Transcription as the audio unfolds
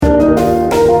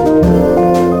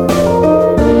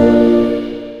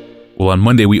on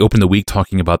Monday, we opened the week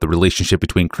talking about the relationship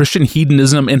between Christian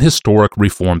hedonism and historic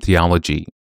Reformed theology.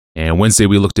 And Wednesday,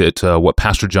 we looked at what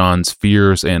Pastor John's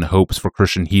fears and hopes for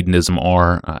Christian hedonism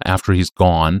are after he's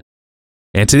gone.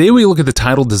 And today, we look at the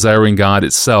title Desiring God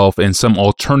itself and some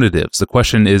alternatives. The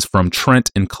question is from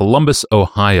Trent in Columbus,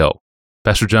 Ohio.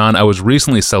 Pastor John, I was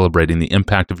recently celebrating the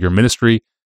impact of your ministry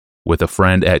with a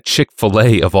friend at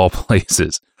Chick-fil-A of all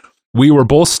places. We were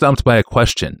both stumped by a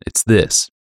question. It's this: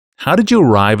 how did you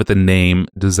arrive at the name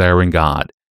Desiring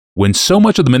God, when so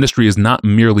much of the ministry is not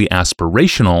merely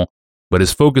aspirational, but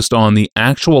is focused on the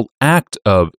actual act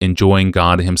of enjoying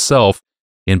God himself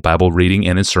in Bible reading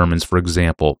and in sermons, for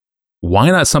example?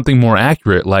 Why not something more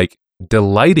accurate like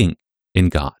delighting in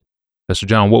God? Pastor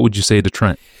John, what would you say to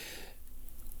Trent?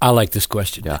 I like this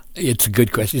question. Yeah. It's a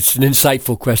good question. It's an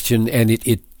insightful question, and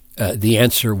the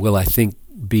answer will, I think,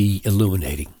 be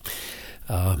illuminating.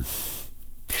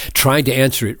 Trying to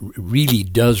answer it really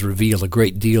does reveal a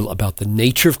great deal about the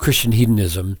nature of Christian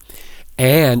hedonism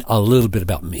and a little bit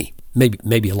about me.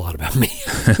 Maybe a lot about me.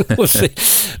 We'll see.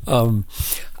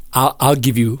 I'll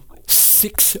give you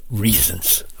 6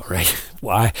 reasons, all right,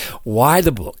 why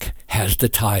the book has the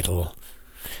title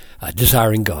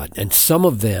Desiring God. And some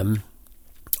of them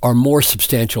are more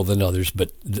substantial than others,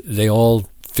 but they all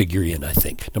figure in, I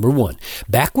think. Number 1,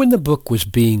 back when the book was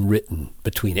being written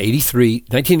between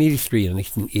 1983 and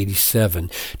 1987,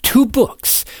 2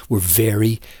 books were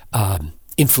very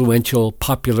influential,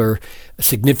 popular,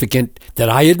 significant, that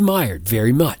I admired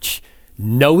very much.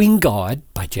 Knowing God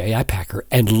by J.I. Packer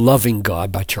and Loving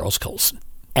God by Charles Colson.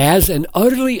 As an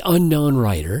utterly unknown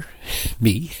writer,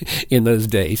 me, in those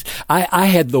days, I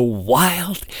had the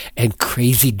wild and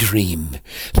crazy dream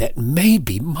that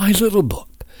maybe my little book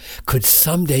could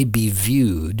someday be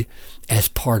viewed as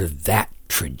part of that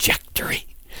trajectory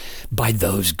by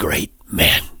those great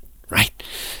men, right?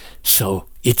 So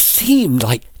it seemed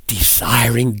like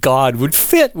Desiring God would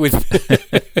fit with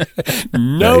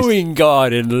Knowing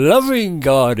God and Loving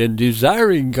God and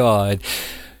Desiring God.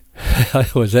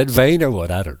 Was that vain or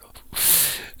what? I don't know.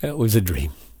 That was a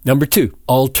dream. Number 2,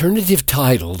 alternative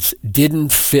titles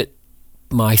didn't fit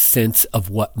my sense of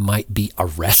what might be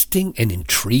arresting and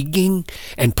intriguing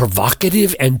and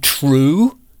provocative and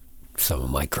true. Some of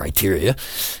my criteria.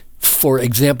 For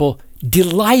example,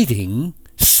 delighting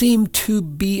seemed to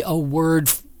be a word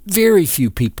very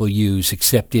few people use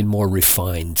except in more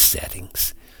refined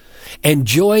settings.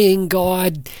 Enjoying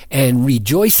God and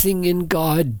rejoicing in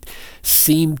God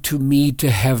seemed to me to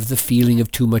have the feeling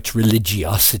of too much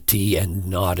religiosity and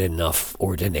not enough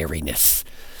ordinariness.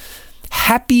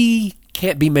 Happy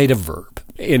can't be made a verb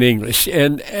in English,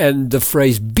 and the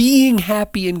phrase being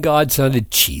happy in God sounded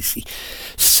cheesy.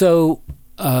 So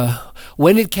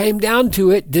when it came down to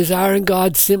it, Desiring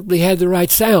God simply had the right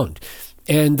sound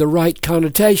and the right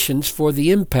connotations for the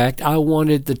impact I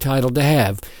wanted the title to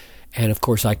have. And of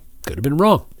course, I could have been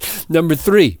wrong. Number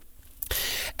 3,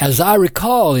 as I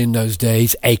recall in those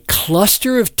days, a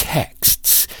cluster of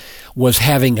texts was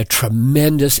having a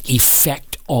tremendous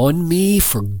effect on me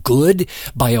for good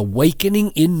by awakening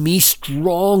in me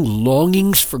strong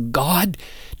longings for God.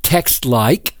 Texts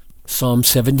like Psalm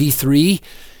 73,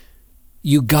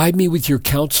 you guide me with your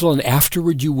counsel, and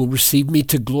afterward you will receive me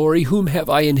to glory. Whom have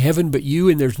I in heaven but you?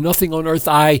 And there's nothing on earth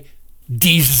I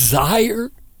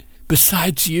desire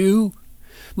besides you.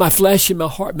 My flesh and my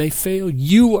heart may fail.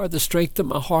 You are the strength of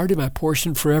my heart and my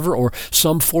portion forever. Or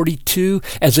Psalm 42,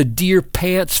 as a deer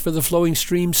pants for the flowing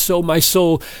streams, so my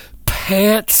soul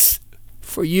pants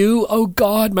for you, O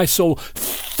God. My soul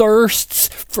thirsts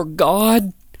for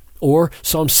God. Or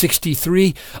Psalm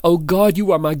 63, O God,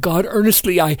 you are my God.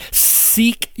 Earnestly I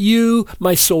seek you.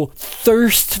 My soul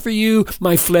thirsts for you.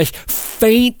 My flesh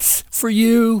faints for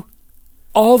you.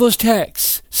 All those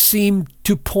texts seem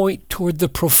to point toward the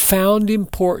profound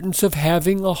importance of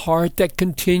having a heart that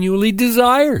continually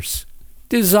desires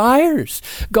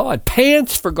God,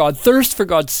 pants for God, thirsts for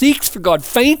God, seeks for God,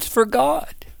 faints for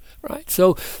God, right?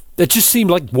 So that just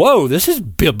seemed like, whoa, this is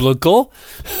biblical.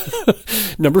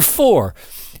 Number 4,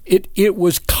 it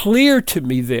was clear to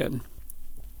me then,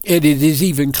 and it is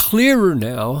even clearer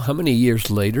now, how many years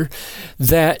later,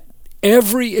 that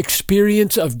every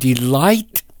experience of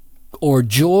delight or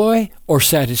joy or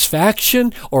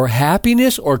satisfaction or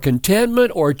happiness or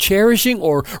contentment or cherishing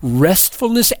or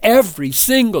restfulness, every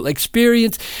single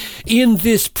experience in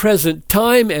this present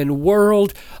time and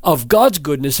world of God's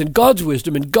goodness and God's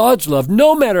wisdom and God's love,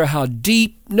 no matter how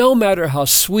deep, no matter how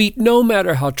sweet, no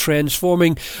matter how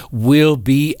transforming, will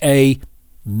be a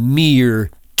mere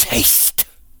taste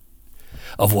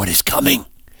of what is coming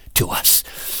to us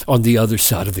on the other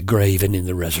side of the grave and in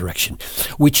the resurrection,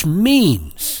 which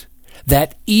means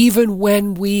that even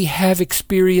when we have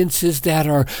experiences that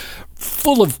are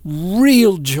full of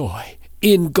real joy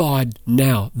in God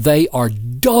now, they are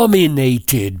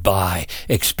dominated by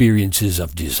experiences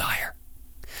of desire.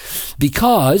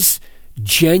 Because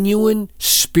genuine,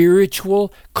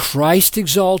 spiritual,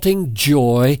 Christ-exalting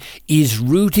joy is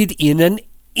rooted in an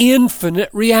infinite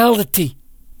reality.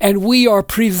 And we are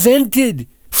prevented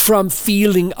from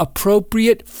feeling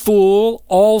appropriate, full,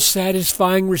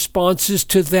 all-satisfying responses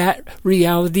to that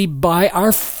reality by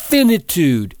our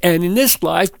finitude, and in this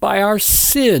life, by our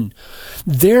sin.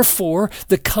 Therefore,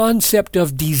 the concept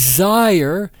of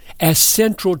desire as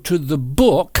central to the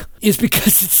book is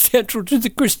because it's central to the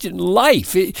Christian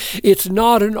life. It's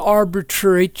not an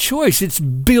arbitrary choice. It's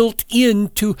built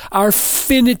into our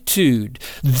finitude.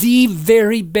 The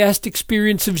very best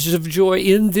experiences of joy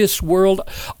in this world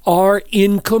are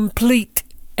incomplete,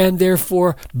 and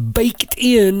therefore baked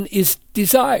in is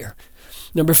desire.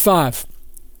 Number 5,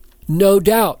 no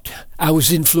doubt I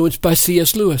was influenced by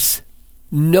C.S. Lewis.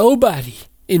 Nobody,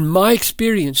 in my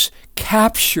experience,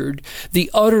 captured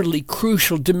the utterly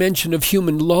crucial dimension of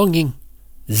human longing.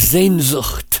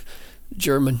 Sehnsucht,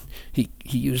 German. He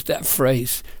used that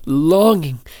phrase.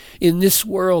 Longing in this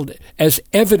world as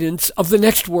evidence of the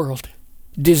next world.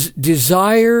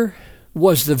 Desire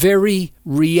was the very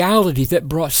reality that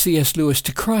brought C.S. Lewis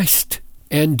to Christ.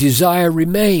 And desire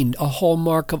remained a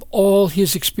hallmark of all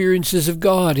his experiences of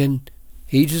God. And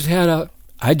he just I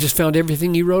just found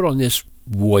everything he wrote on this.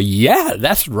 Well, yeah,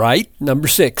 that's right. Number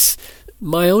 6,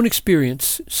 my own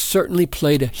experience certainly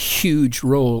played a huge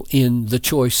role in the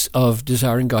choice of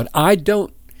desiring God. I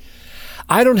don't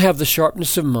have the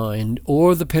sharpness of mind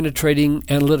or the penetrating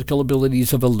analytical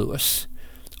abilities of a Lewis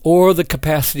or the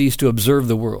capacities to observe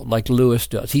the world like Lewis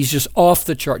does. He's just off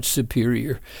the chart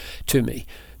superior to me.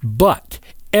 But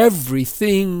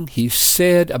everything he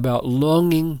said about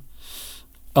longing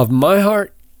of my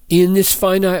heart in this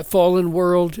finite fallen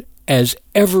world as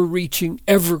ever-reaching,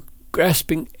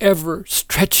 ever-grasping,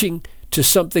 ever-stretching to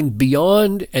something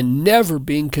beyond and never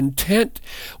being content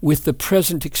with the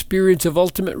present experience of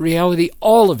ultimate reality,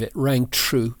 all of it rang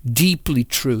true, deeply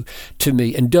true to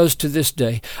me, and does to this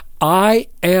day. I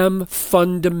am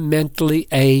fundamentally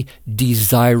a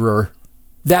desirer.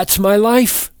 That's my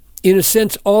life. In a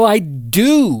sense, all I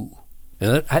do.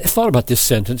 And I thought about this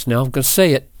sentence now. I'm going to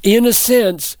say it. In a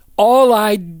sense, all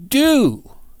I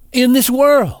do in this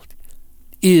world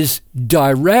is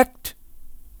direct,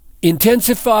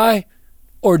 intensify,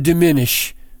 or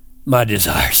diminish my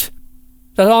desires.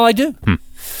 That's all I do.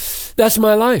 That's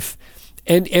my life.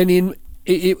 And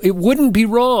it wouldn't be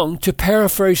wrong to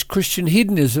paraphrase Christian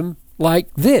hedonism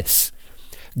like this.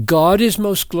 God is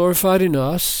most glorified in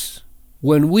us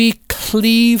when we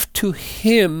cleave to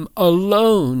Him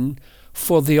alone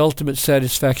for the ultimate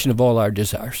satisfaction of all our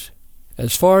desires.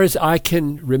 As far as I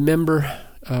can remember,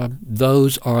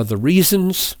 those are the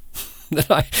reasons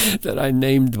that I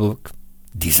named the book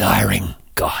Desiring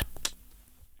God.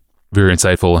 Very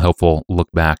insightful and helpful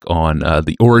look back on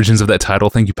the origins of that title.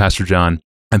 Thank you, Pastor John.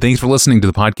 And thanks for listening to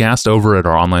the podcast over at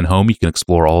our online home. You can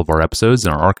explore all of our episodes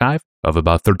in our archive of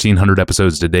about 1,300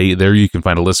 episodes to date. There you can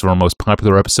find a list of our most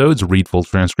popular episodes, read full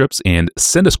transcripts, and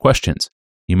send us questions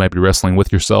you might be wrestling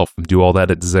with yourself. Do all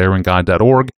that at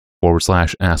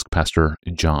desiringgod.org/Ask Pastor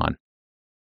John.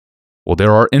 Well,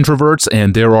 there are introverts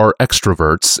and there are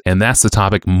extroverts, and that's the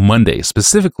topic Monday.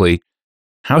 Specifically,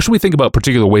 how should we think about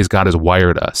particular ways God has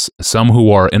wired us? Some who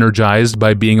are energized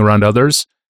by being around others,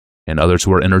 and others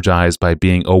who are energized by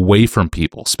being away from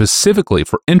people. Specifically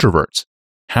for introverts,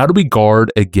 how do we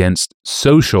guard against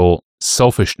social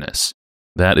selfishness?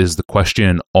 That is the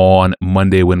question on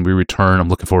Monday when we return. I'm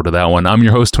looking forward to that one. I'm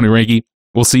your host, Tony Reinke.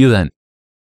 We'll see you then.